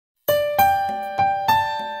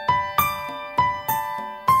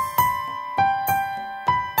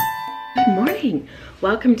morning.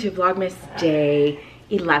 Welcome to Vlogmas day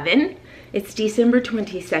 11. It's December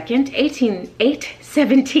 22nd,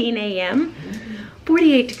 8:17 a.m.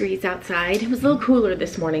 48 degrees outside. It was a little cooler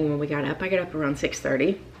this morning when we got up. I got up around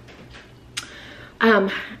 6:30. I'm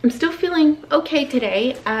still feeling okay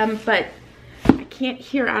today, but I can't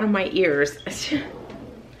hear out of my ears.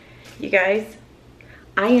 You guys,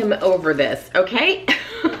 I am over this, okay?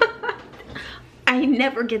 I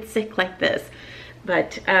never get sick like this,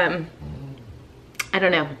 but I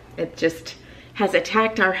don't know. It just has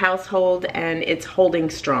attacked our household and it's holding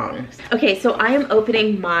strong. Okay, so I am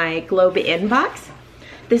opening my Globe In box.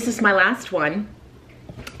 This is my last one.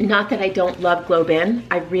 Not that I don't love Globe In.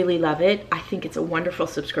 I really love it. I think it's a wonderful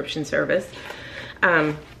subscription service.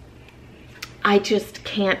 I just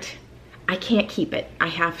can't, I can't keep it. I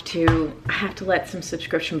have to let some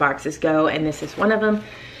subscription boxes go, and this is one of them.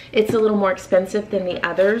 It's a little more expensive than the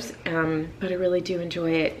others, but I really do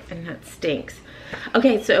enjoy it, and that stinks.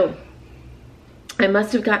 Okay, so I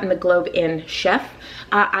must have gotten the Globe In Chef.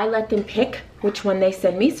 I let them pick which one they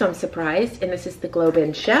send me, so I'm surprised, and this is the Globe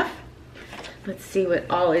In Chef. Let's see what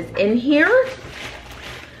all is in here.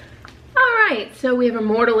 All right, so we have a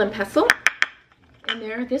mortar and pestle in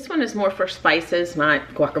there. This one is more for spices, not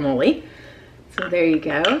guacamole. So there you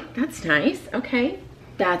go. That's nice. Okay,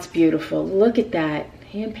 that's beautiful. Look at that.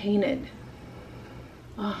 Hand painted.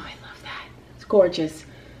 Oh, I love that. It's gorgeous.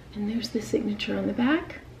 And there's the signature on the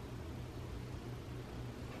back.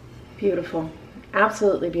 Beautiful.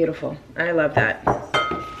 Absolutely beautiful. I love that.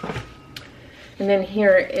 And then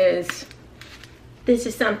here is, this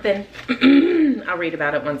is something, I'll read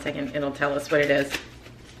about it one second. It'll tell us what it is.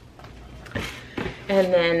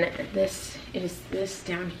 And then this is this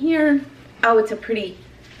down here. Oh, it's a pretty,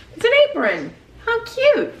 it's an apron. How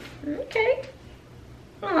cute. Okay.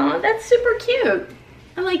 Oh, that's super cute.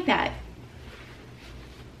 I like that.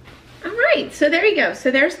 All right, so there you go.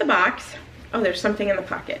 So there's the box. Oh, there's something in the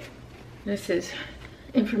pocket. This is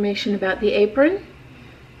information about the apron.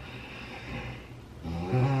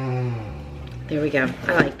 There we go.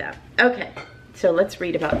 I like that. Okay, so let's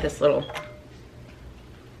read about this little,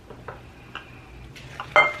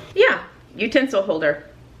 yeah, utensil holder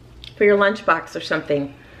for your lunchbox or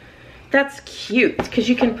something. That's cute, because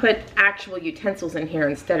you can put actual utensils in here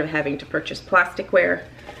instead of having to purchase plasticware.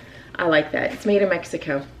 I like that. It's made in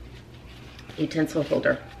Mexico. Utensil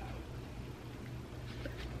holder.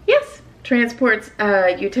 Yes, transports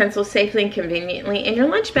utensils safely and conveniently in your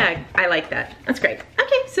lunch bag. I like that. That's great.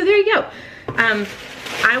 Okay, so there you go.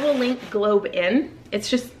 I will link Globe In. It's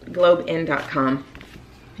just globin.com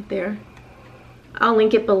right there. I'll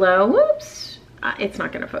link it below. Whoops, it's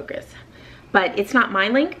not gonna focus. But it's not my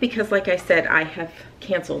link because, like I said, I have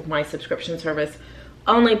canceled my subscription service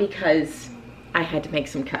only because I had to make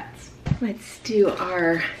some cuts. Let's do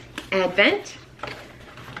our Advent.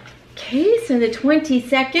 Okay, so the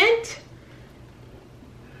 22nd,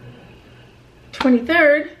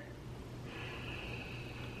 23rd,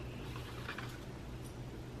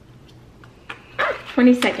 ah,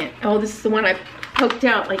 22nd. Oh, this is the one I poked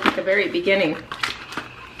out like at the very beginning.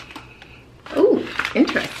 Oh,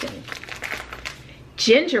 interesting.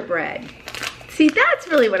 Gingerbread. See, that's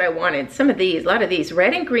really what I wanted. Some of these, a lot of these.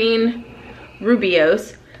 Red and green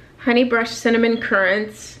Ribeyes, honey brush cinnamon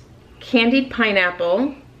currants, candied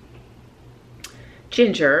pineapple,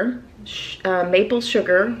 ginger, maple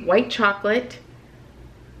sugar, white chocolate,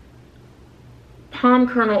 palm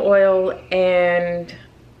kernel oil, and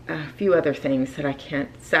a few other things that I can't,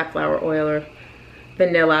 safflower oil or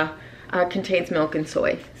vanilla. Contains milk and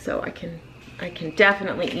soy, so I can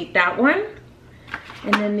definitely eat that one.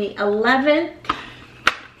 And then the 11th,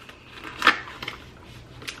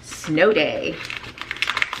 snow day.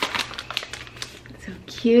 So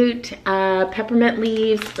cute. Peppermint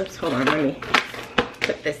leaves. Oops, hold on, let me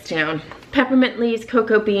put this down. Peppermint leaves,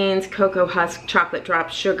 cocoa beans, cocoa husk, chocolate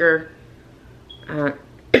drops, sugar,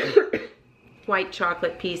 white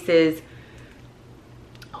chocolate pieces,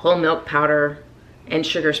 whole milk powder, and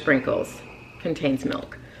sugar sprinkles. Contains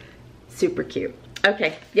milk. Super cute.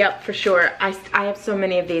 Okay, yep, for sure. I have so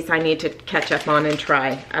many of these I need to catch up on and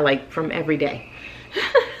try. I like from every day.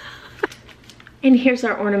 And here's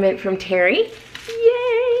our ornament from Terry.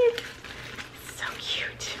 Yay! So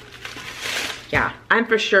cute. Yeah, I'm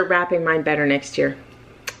for sure wrapping mine better next year.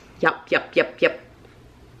 Yep. Do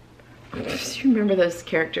you remember those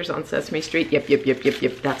characters on Sesame Street? Yep.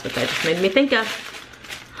 That's what that just made me think of.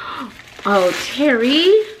 Oh, Terry.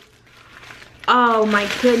 Oh my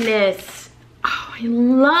goodness. I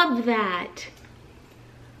love that.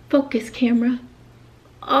 Focus, camera.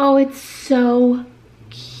 Oh, it's so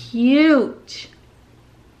cute.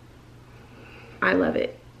 I love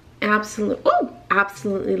it.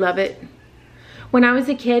 Absolutely love it. When I was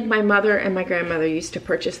a kid, my mother and my grandmother used to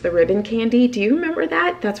purchase the ribbon candy. Do you remember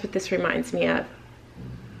that? That's what this reminds me of.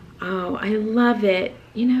 Oh, I love it.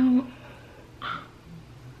 You know,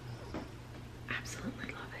 absolutely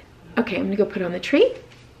love it. Okay, I'm gonna go put on the tree.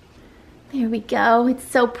 There we go. It's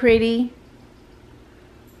so pretty.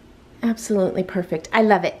 Absolutely perfect. I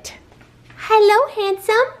love it. Hello,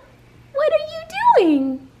 handsome. What are you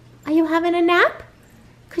doing? Are you having a nap?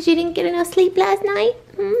 Because you didn't get enough sleep last night?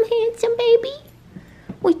 Handsome baby.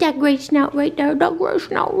 With that gray snout right there, that gray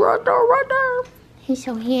snout right there, right there. He's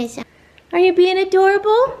so handsome. Are you being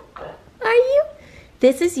adorable? Are you?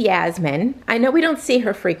 This is Yasmin. I know we don't see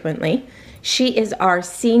her frequently. She is our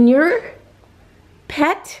senior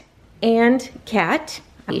pet and cat.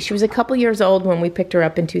 She was a couple years old when we picked her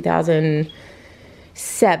up in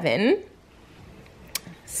 2007.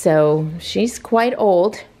 So she's quite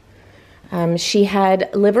old. She had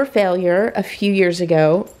liver failure a few years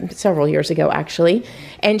ago, several years ago actually,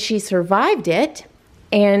 and she survived it.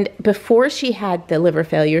 And before she had the liver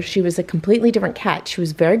failure, she was a completely different cat. She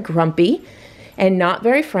was very grumpy and not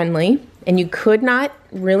very friendly, and you could not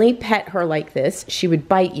really pet her like this. She would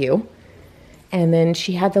bite you. And then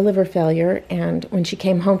she had the liver failure, and when she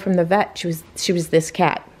came home from the vet, she was this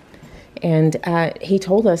cat. And he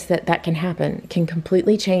told us that that can happen, can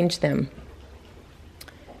completely change them.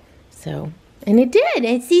 So, and it did,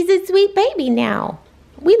 and she's a sweet baby now.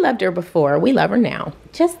 We loved her before, we love her now,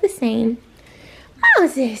 just the same.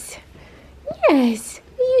 Moses, yes,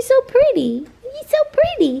 you're so pretty, you're so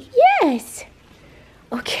pretty, yes.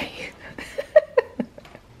 Okay.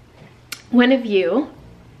 One of you,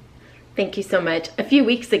 thank you so much, a few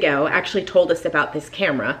weeks ago actually told us about this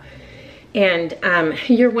camera. And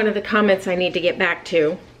you're one of the comments I need to get back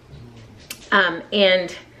to.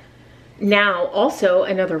 And now also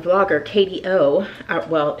another vlogger, Katy O,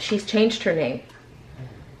 well, she's changed her name.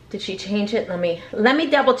 Did she change it? Let me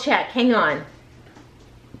double check, hang on.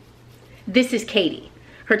 This is Katy.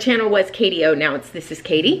 Her channel was Katy O, now this is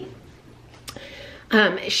Katy.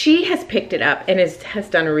 She has picked it up and has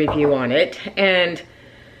done a review on it. And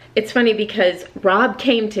it's funny because Rob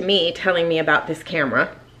came to me telling me about this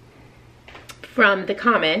camera from the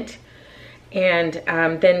comment, and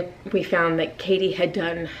then we found that Katy had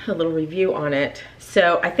done a little review on it.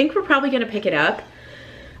 So I think we're probably gonna pick it up.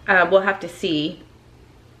 We'll have to see.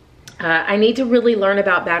 I need to really learn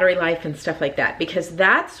about battery life and stuff like that, because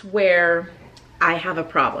that's where I have a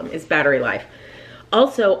problem, is battery life.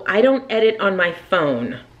 Also, I don't edit on my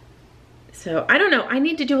phone. So I don't know, I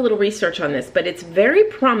need to do a little research on this, but it's very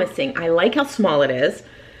promising. I like how small it is.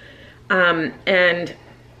 And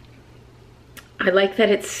I like that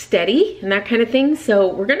it's steady and that kind of thing. So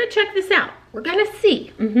we're gonna check this out. We're gonna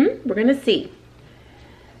see, we're gonna see.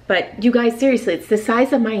 But you guys, seriously, it's the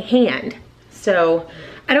size of my hand. So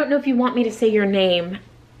I don't know if you want me to say your name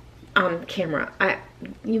on camera.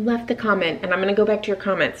 You left the comment, and I'm gonna go back to your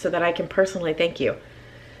comments so that I can personally thank you.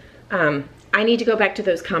 I need to go back to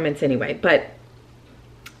those comments anyway, but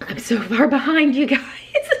I'm so far behind, you guys.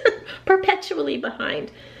 Perpetually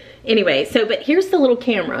behind. Anyway, so, but here's the little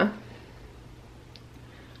camera.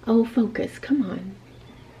 Oh, focus, come on.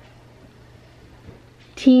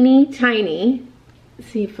 Teeny tiny.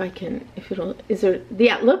 Let's see if I can, if it'll, is there,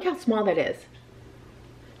 yeah, look how small that is.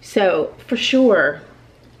 So, for sure,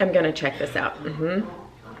 I'm gonna check this out.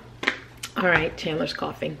 All right, Chandler's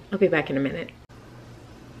coughing. I'll be back in a minute.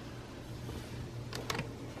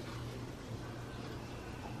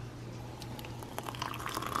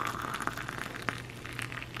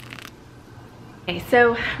 Okay,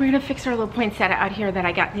 so we're gonna fix our little poinsettia out here that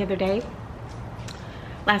I got the other day.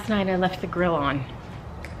 Last night I left the grill on.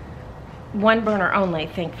 One burner only,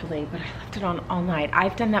 thankfully, but I left it on all night.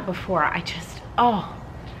 I've done that before. I just, oh.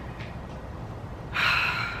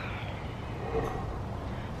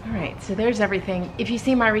 All right, so there's everything. If you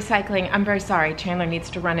see my recycling, I'm very sorry. Chandler needs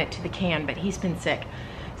to run it to the can, but he's been sick.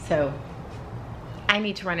 So I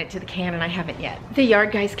need to run it to the can, and I haven't yet. The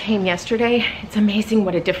yard guys came yesterday. It's amazing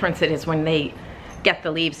what a difference it is when they get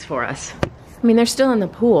the leaves for us. I mean, they're still in the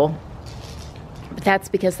pool, but that's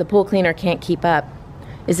because the pool cleaner can't keep up.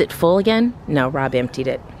 Is it full again? No, Rob emptied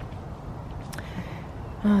it.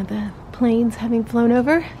 The planes having flown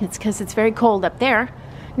over, it's because it's very cold up there.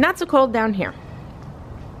 Not so cold down here.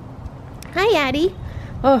 Hi, Addie.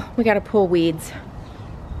 Oh, we gotta pull weeds.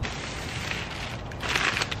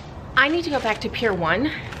 I need to go back to Pier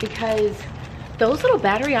 1 because those little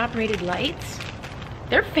battery operated lights,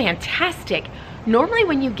 they're fantastic. Normally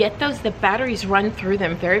when you get those, the batteries run through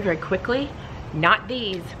them very, very quickly. Not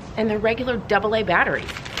these, and they're regular AA batteries.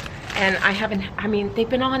 And I haven't, I mean, they've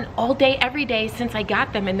been on all day, every day since I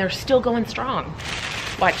got them, and they're still going strong.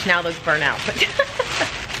 Watch, now those burn out. But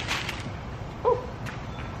oh.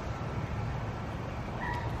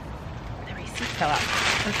 The receipt fell out.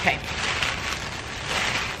 Okay.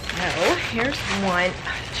 So here's one.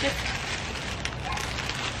 Just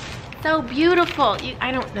so beautiful.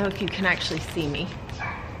 I don't know if you can actually see me.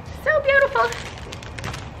 So beautiful.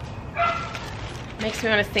 Makes me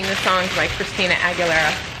want to sing the songs by Christina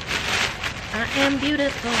Aguilera. I am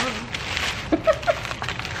beautiful.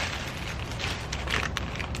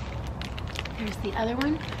 There's the other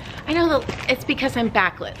one. I know that it's because I'm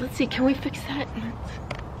backlit. Let's see, can we fix that?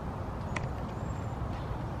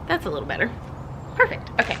 That's a little better. Perfect,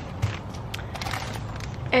 okay.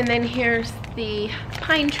 And then here's the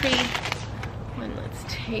pine tree one. Let's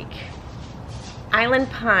take Island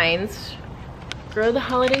Pines, Grow the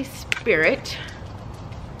Holiday Spirit.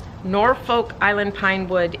 Norfolk Island pine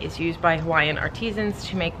wood is used by Hawaiian artisans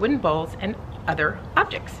to make wooden bowls and other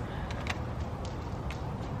objects.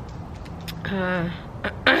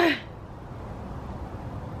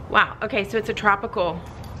 Wow, okay, so it's a tropical.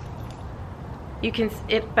 You can,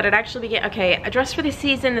 but it actually began, okay, a dress for the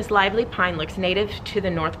season, this lively pine looks native to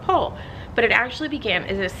the North Pole, but it actually began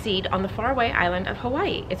as a seed on the faraway island of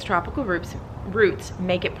Hawaii. Its tropical roots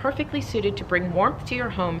make it perfectly suited to bring warmth to your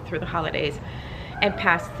home through the holidays and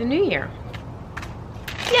past the new year.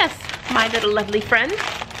 Yes, my little lovely friend,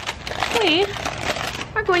 we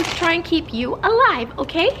are going to try and keep you alive,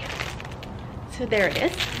 okay? So there it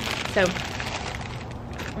is. So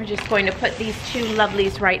we're just going to put these two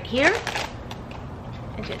lovelies right here.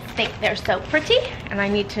 I just think they're so pretty, and I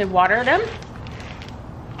need to water them.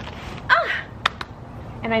 Ah!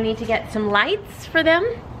 And I need to get some lights for them.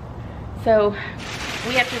 So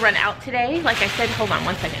we have to run out today. Like I said, hold on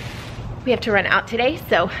one second. We have to run out today,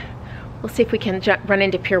 so we'll see if we can run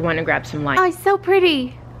into Pier 1 and grab some lights. Oh, it's so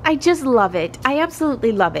pretty. I just love it. I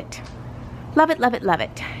absolutely love it. Love it, love it, love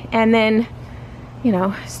it. And then, you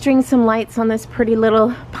know, string some lights on this pretty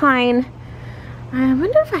little pine. I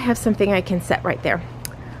wonder if I have something I can set right there.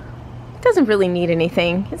 It doesn't really need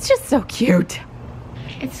anything. It's just so cute.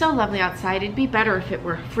 It's so lovely outside. It'd be better if it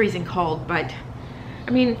were freezing cold, but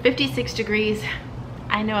I mean, 56 degrees.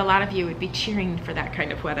 I know a lot of you would be cheering for that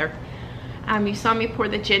kind of weather. You saw me pour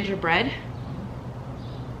the gingerbread.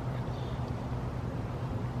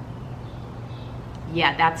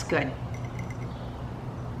 Yeah, that's good.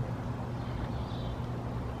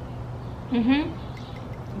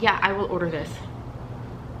 Yeah, I will order this.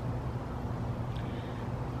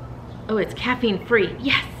 Oh, it's caffeine free.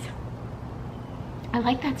 Yes! I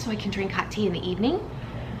like that so I can drink hot tea in the evening.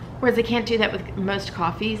 Whereas I can't do that with most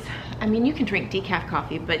coffees. I mean, you can drink decaf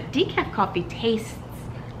coffee, but decaf coffee tastes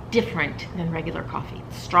different than regular coffee.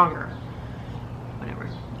 It's stronger. Whatever.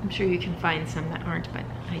 I'm sure you can find some that aren't, but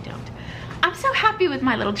I don't. I'm so happy with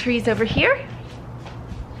my little trees over here.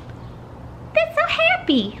 They're so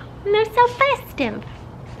happy. And they're so festive.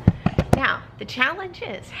 Now, the challenge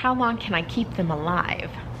is, how long can I keep them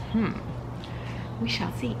alive? We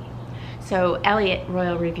shall see. So Elliot,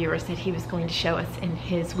 Royal Reviewer, said he was going to show us in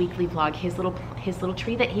his weekly vlog his little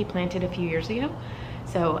tree that he planted a few years ago.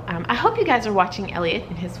 So I hope you guys are watching Elliot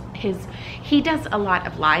and he does a lot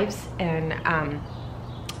of lives and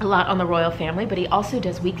a lot on the royal family, but he also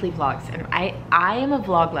does weekly vlogs. And I am a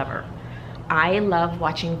vlog lover. I love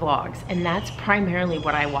watching vlogs, and that's primarily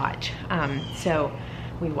what I watch. So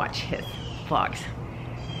we watch his vlogs.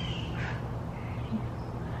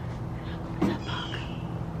 What's up, Bug?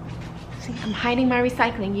 See, I'm hiding my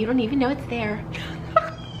recycling. You don't even know it's there.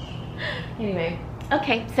 Anyway,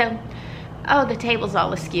 okay, so, oh, the table's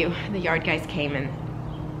all askew. The yard guys came and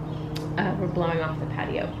we're blowing off the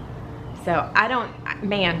patio. So I don't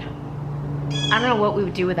know what we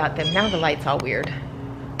would do without them. Now the light's all weird.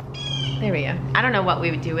 There we go. I don't know what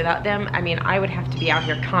we would do without them. I mean, I would have to be out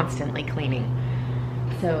here constantly cleaning.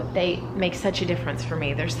 So they make such a difference for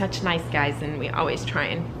me. They're such nice guys, and we always try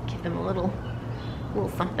and give them a little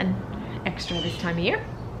something extra this time of year.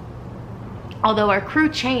 Although our crew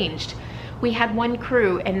changed. We had one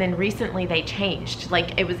crew, and then recently they changed.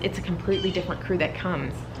 Like, it's a completely different crew that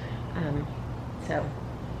comes. So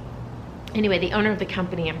anyway, the owner of the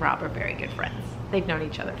company and Rob are very good friends. They've known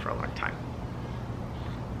each other for a long time.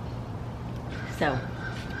 So,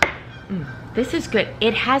 this is good.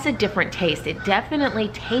 It has a different taste. It definitely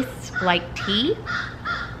tastes like tea.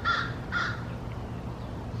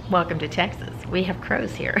 Welcome to Texas. We have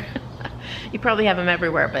crows here. You probably have them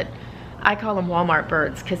everywhere, but I call them Walmart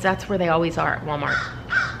birds because that's where they always are, at Walmart.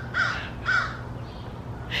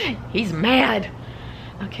 He's mad.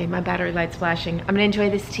 Okay, my battery light's flashing. I'm gonna enjoy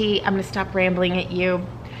this tea. I'm gonna stop rambling at you.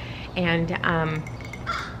 And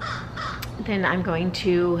then I'm going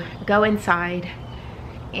to go inside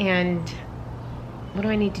and what do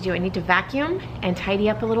I need to do? I need to vacuum and tidy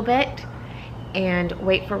up a little bit and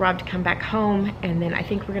wait for Rob to come back home, and then I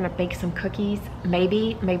think we're gonna bake some cookies.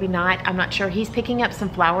 Maybe, maybe not, I'm not sure. He's picking up some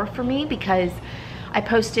flour for me because I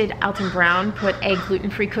posted Alton Brown put a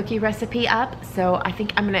gluten-free cookie recipe up, so I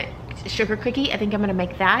think I'm gonna, sugar cookie, I think I'm gonna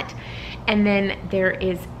make that. And then there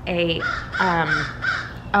is a,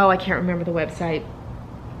 oh, I can't remember the website.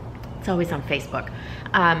 It's always on Facebook.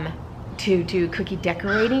 To do cookie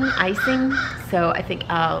decorating, icing. So I think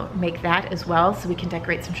I'll make that as well so we can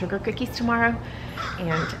decorate some sugar cookies tomorrow,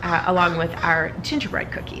 and along with our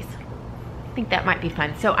gingerbread cookies. I think that might be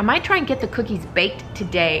fun. So I might try and get the cookies baked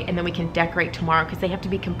today and then we can decorate tomorrow because they have to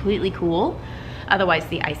be completely cool. Otherwise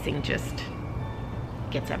the icing just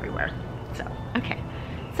gets everywhere. So, okay.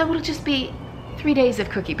 So it'll just be 3 days of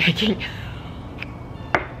cookie baking.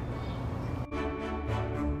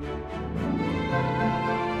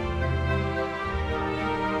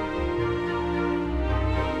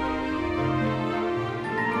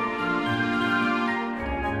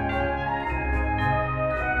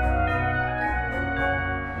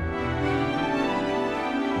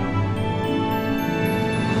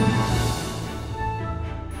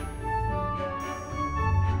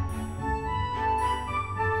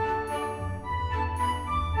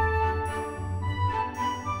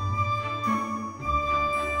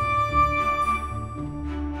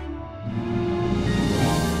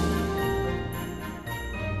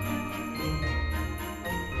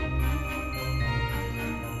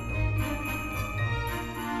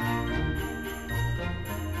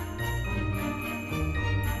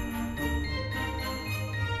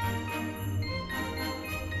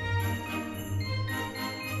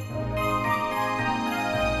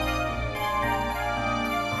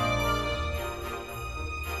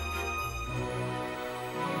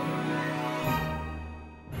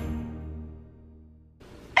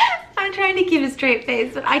 I'm trying to keep a straight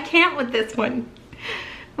face, but I can't with this one.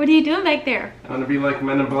 What are you doing back there? I want to be like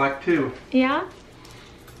Men in Black too. Yeah?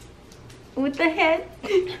 With the head?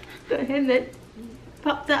 The head that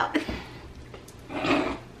pops out.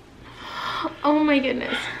 Oh my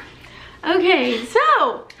goodness. Okay,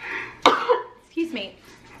 so, excuse me.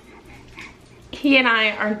 He and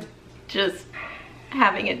I are just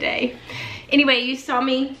having a day. Anyway, you saw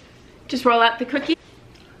me just roll out the cookie.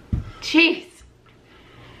 Jeez.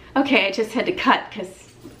 Okay, I just had to cut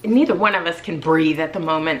because neither one of us can breathe at the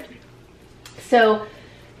moment. So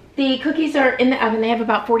the cookies are in the oven. They have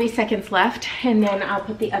about 40 seconds left, and then I'll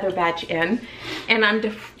put the other batch in. And I'm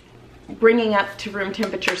bringing up to room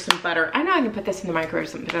temperature some butter. I know I can put this in the microwave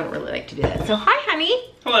or something, but I don't really like to do that. So hi,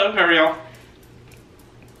 honey. Hello, how are y'all?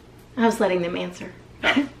 I was letting them answer.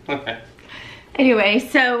 Oh, okay. Anyway,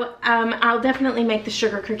 so I'll definitely make the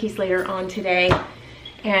sugar cookies later on today.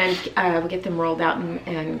 And we'll get them rolled out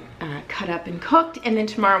and cut up and cooked. And then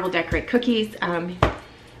tomorrow we'll decorate cookies. I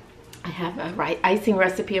have a icing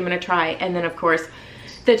recipe I'm gonna try. And then of course,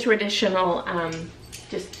 the traditional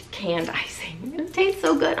just canned icing. It tastes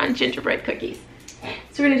so good on gingerbread cookies.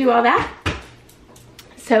 So we're gonna do all that.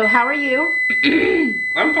 So how are you?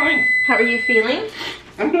 I'm fine. How are you feeling?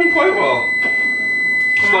 I'm doing quite well.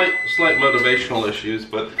 Slight motivational issues,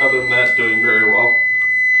 but other than that, doing very well.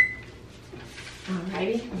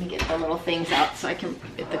 Alrighty, let me get the little things out so I can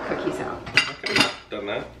get the cookies out. Okay, done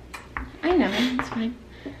that. I know, it's fine.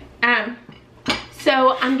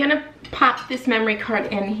 So I'm gonna pop this memory card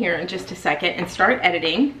in here in just a second and start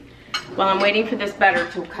editing while I'm waiting for this butter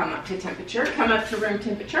to come up to temperature, come up to room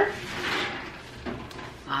temperature.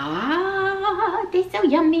 Ah, they're so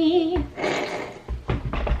yummy.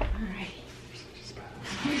 Alrighty.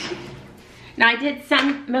 Now I did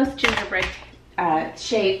most gingerbread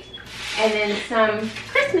shaped, and then some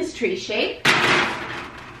Christmas tree shape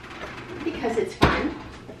because it's fun.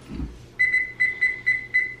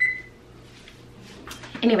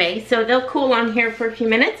 Anyway, so they'll cool on here for a few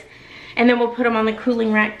minutes and then we'll put them on the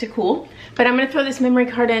cooling rack to cool. But I'm gonna throw this memory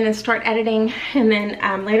card in and start editing, and then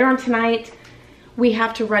later on tonight we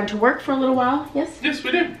have to run to work for a little while. Yes? Yes,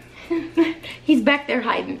 we do. He's back there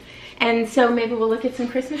hiding. And so maybe we'll look at some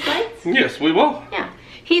Christmas lights? Yes, we will. Yeah.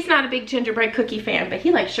 He's not a big gingerbread cookie fan, but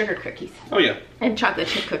he likes sugar cookies. Oh yeah. And chocolate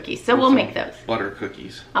chip cookies, so we'll make those. Butter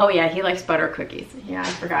cookies. Oh yeah, he likes butter cookies. Yeah, I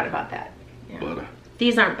forgot about that. Yeah. Butter.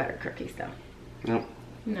 These aren't butter cookies though. Nope.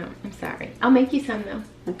 No, I'm sorry. I'll make you some though.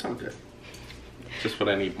 It's all good. Just what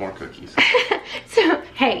I need, more cookies. So,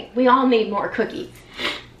 hey, we all need more cookies.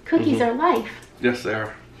 Cookies are life. Yes, they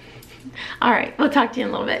are. All right, we'll talk to you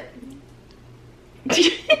in a little bit.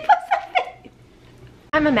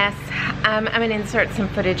 I'm a mess. I'm gonna insert some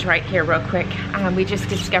footage right here real quick. We just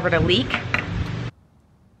discovered a leak.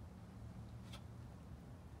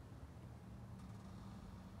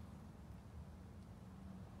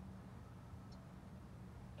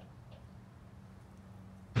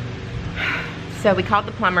 So we called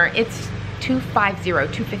the plumber. It's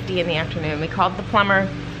 2:50 in the afternoon. We called the plumber.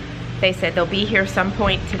 They said they'll be here some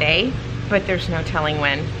point today, but there's no telling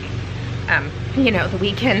when. You know, the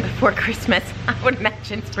weekend before Christmas, I would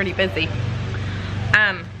imagine it's pretty busy.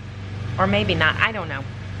 Or maybe not, I don't know.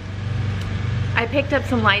 I picked up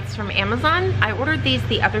some lights from Amazon. I ordered these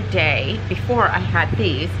the other day before I had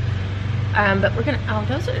these. But we're gonna, oh,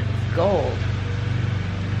 those are gold.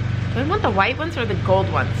 Do I want the white ones or the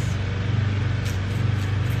gold ones?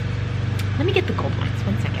 Let me get the gold ones,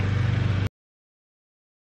 1 second.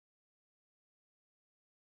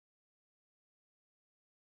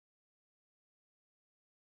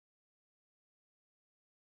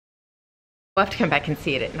 We'll have to come back and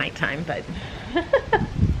see it at nighttime, but.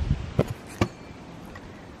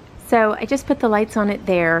 So I just put the lights on it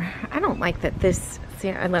there. I don't like that this, see,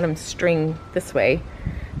 I let them string this way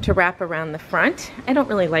to wrap around the front. I don't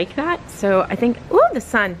really like that. So I think, oh, the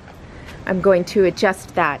sun. I'm going to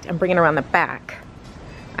adjust that and bring it around the back.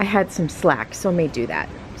 I had some slack, so I may do that.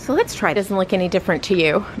 So let's try. It doesn't look any different to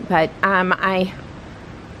you, but I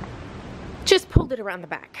just pulled it around the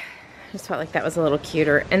back. Just felt like that was a little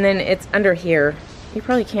cuter. And then it's under here. You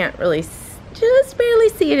probably can't really, just barely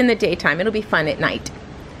see it in the daytime. It'll be fun at night.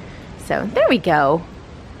 So there we go.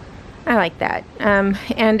 I like that.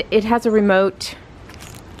 And it has a remote.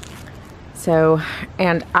 So,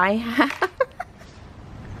 and I have,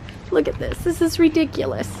 look at this. This is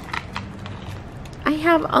ridiculous. I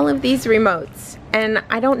have all of these remotes and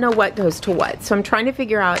I don't know what goes to what. So I'm trying to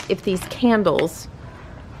figure out if these candles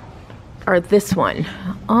are this one.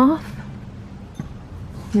 Off.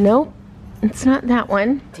 Nope. It's not that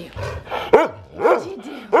one. What'd you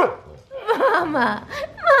do? Mama.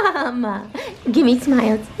 Mama. Give me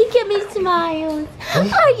smiles. Give me smiles.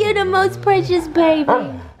 Oh, you're the most precious baby.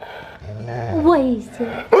 Wait.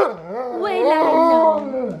 Wait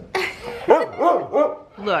alone.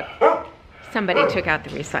 Look, somebody took out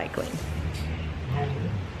the recycling.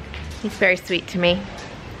 He's very sweet to me.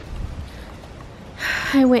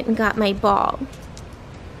 I went and got my ball.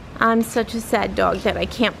 I'm such a sad dog that I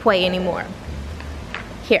can't play anymore.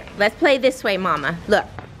 Here, let's play this way, Mama. Look.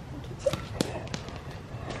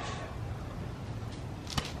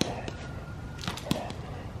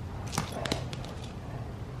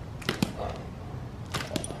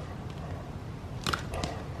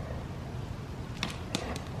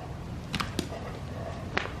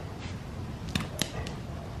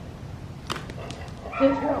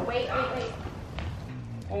 Good girl. Wait.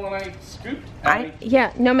 Oh, and I scooped.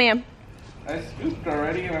 Yeah, no ma'am. I scooped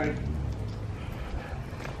already, and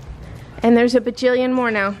And there's a bajillion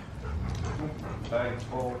more now. Bag's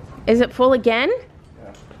full. Is it full again?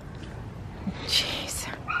 Yeah. Jeez.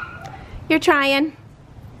 You're trying.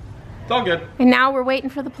 It's all good. And now we're waiting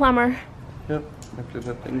for the plumber. Yep. After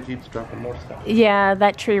that thing keeps dropping more stuff. Yeah,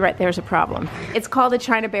 that tree right there is a problem. It's called a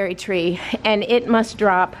China berry tree, and it must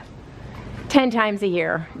drop 10 times a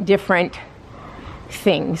year, different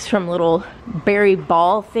things, from little berry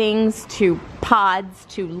ball things to pods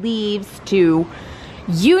to leaves to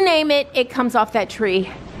you name it, it comes off that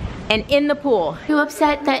tree and in the pool. You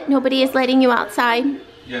upset that nobody is letting you outside?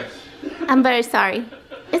 Yes. I'm very sorry.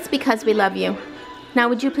 It's because we love you. Now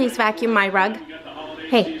would you please vacuum my rug?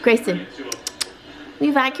 Hey, Grayson, will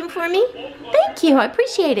you vacuum for me? Thank you, I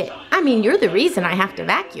appreciate it. I mean, you're the reason I have to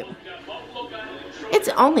vacuum. It's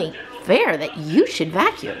only fair that you should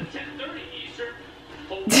vacuum.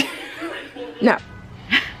 No.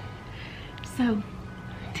 So,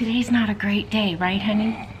 today's not a great day, right,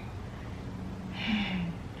 honey?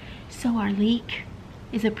 So our leak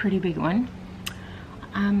is a pretty big one.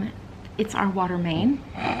 It's our water main.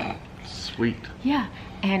 Sweet. Yeah,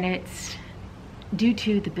 and it's due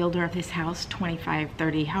to the builder of this house 25,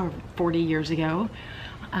 30, however, 40 years ago,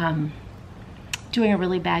 doing a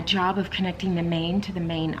really bad job of connecting the main to the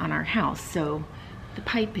main on our house. So the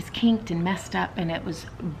pipe is kinked and messed up, and it was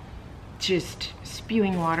just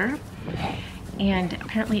spewing water. And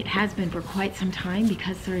apparently it has been for quite some time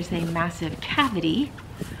because there is a massive cavity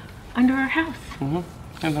under our house.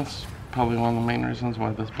 And that's probably one of the main reasons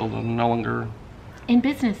why this building is no longer in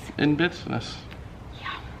business.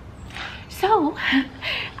 Yeah. So,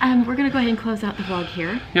 we're gonna go ahead and close out the vlog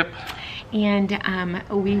here. Yep. And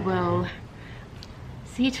we will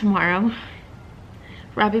see you tomorrow.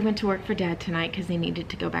 Robbie went to work for Dad tonight because they needed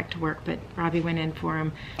to go back to work, but Robbie went in for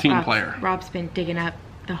him. Team player. Rob's been digging up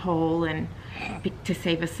the hole and to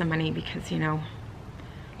save us some money because, you know,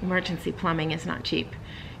 emergency plumbing is not cheap.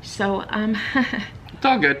 So, it's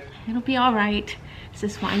all good. It'll be all right. This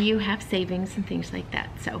is why you have savings and things like that.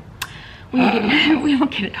 So we will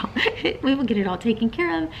get it all taken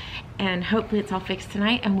care of, and hopefully it's all fixed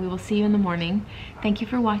tonight, and we will see you in the morning. Thank you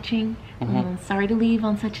for watching. I'm sorry to leave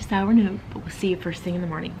on such a sour note, but we'll see you first thing in the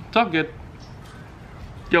morning. It's all good.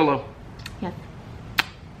 YOLO. Yes.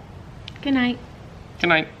 Good night. Good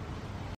night.